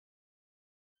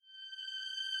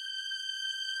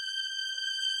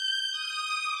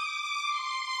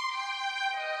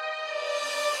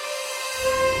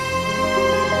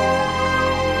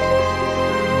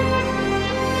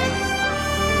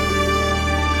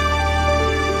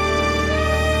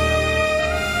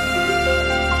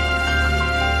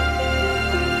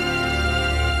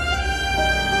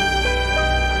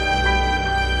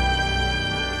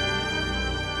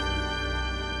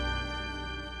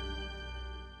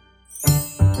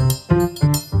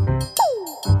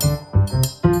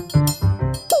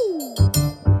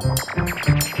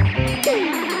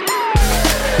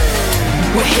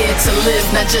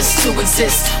just to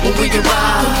exist when we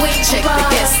arrive. Check the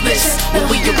guest list when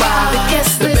we arrive.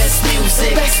 The best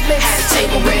music, had a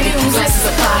table ready, glasses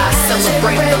of pie,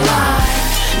 celebrate the live.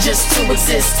 Just to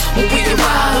exist when we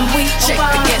arrive. Check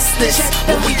the guest list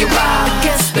when we arrive.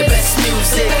 The best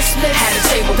music, had a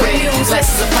table ready,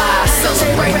 glasses of pie,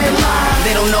 celebrate the live.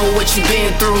 They don't know what you've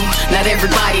been through. Not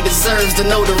everybody deserves to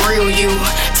know the real you.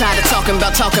 Tired of talking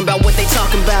about what they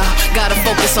talking about. Gotta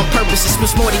focus on purpose. It's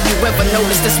much more than you ever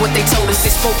noticed. That's what they told us. They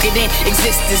spoke it in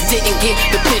existence, didn't get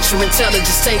the picture.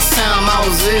 Intelligence takes time. I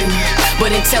was ignorant,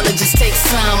 but intelligence takes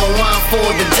time. A rhyme for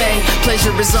the day.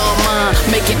 Pleasure is all mine.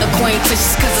 Making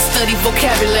acquaintances cause I study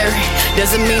vocabulary.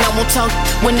 Doesn't mean I won't talk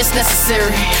when it's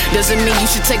necessary. Doesn't mean you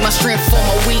should take my strength for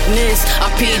my weakness.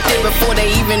 I peeped it before they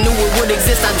even knew it would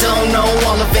exist. I don't know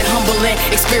all of it, humbling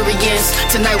experience.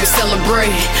 Tonight we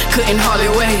celebrate, couldn't hardly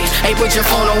wait. Hey, put your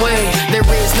phone away, there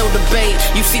is no debate.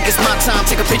 You seek it's my time,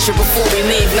 take a picture before we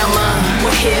leave, not mine.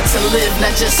 We're here to live,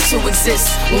 not just to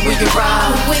exist. When we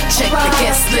arrive, check the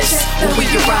guest list. When we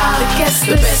arrive,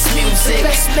 the best music,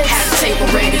 had a table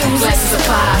ready, glasses of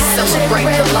pie, celebrate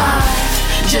the live.